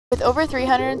With over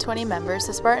 320 members,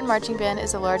 the Spartan Marching Band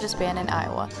is the largest band in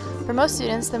Iowa. For most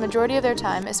students, the majority of their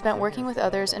time is spent working with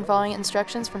others and following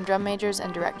instructions from drum majors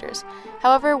and directors.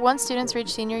 However, once students reach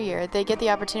senior year, they get the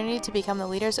opportunity to become the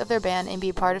leaders of their band and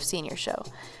be part of Senior Show.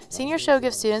 Senior Show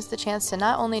gives students the chance to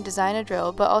not only design a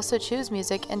drill, but also choose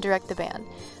music and direct the band.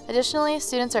 Additionally,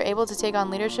 students are able to take on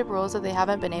leadership roles that they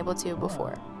haven't been able to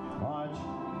before. I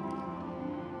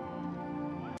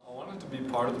wanted to be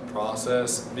part of the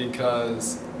process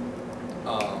because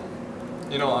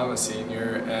I'm a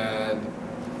senior and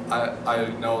I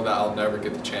know that I'll never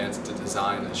get the chance to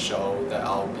design a show that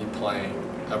I'll be playing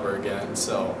ever again,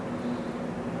 so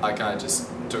I kind of just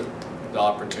took the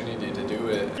opportunity to do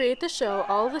it. To create the show,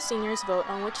 all of the seniors vote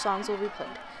on which songs will be played.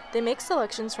 They make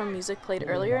selections from music played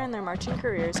earlier in their marching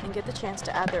careers and get the chance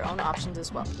to add their own options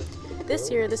as well. This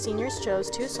year, the seniors chose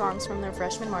 2 songs from their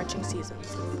freshman marching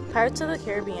seasons, Pirates of the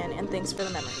Caribbean and Thanks for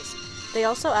the Memories. They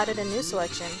also added a new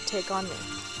selection, Take on Me.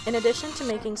 In addition to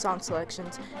making song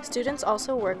selections, students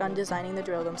also work on designing the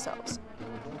drill themselves.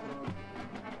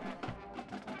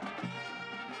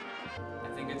 I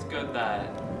think it's good that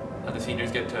the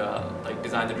seniors get to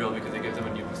design the drill because it gives them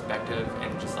a new perspective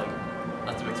and just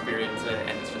lets them experience it,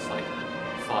 and it's just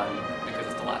fun because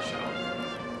it's the last show.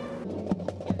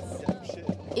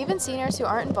 Even seniors who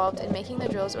aren't involved in making the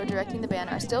drills or directing the band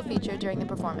are still featured during the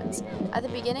performance. At the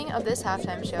beginning of this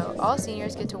halftime show, all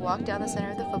seniors get to walk down the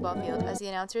center of the football field as the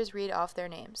announcers read off their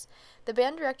names. The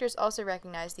band directors also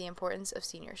recognize the importance of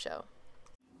Senior Show.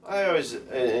 I always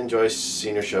enjoy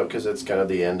Senior Show because it's kind of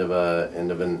the end of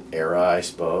an era, I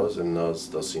suppose, and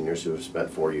those seniors who have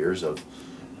spent 4 years of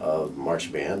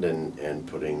march band and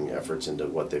putting efforts into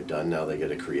what they've done, now they get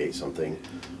to create something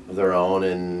of their own,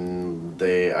 and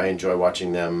I enjoy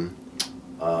watching them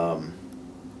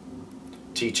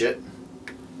teach it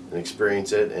and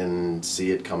experience it and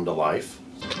see it come to life.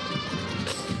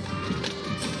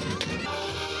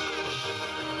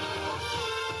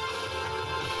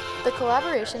 The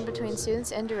collaboration between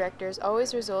students and directors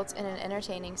always results in an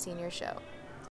entertaining senior show.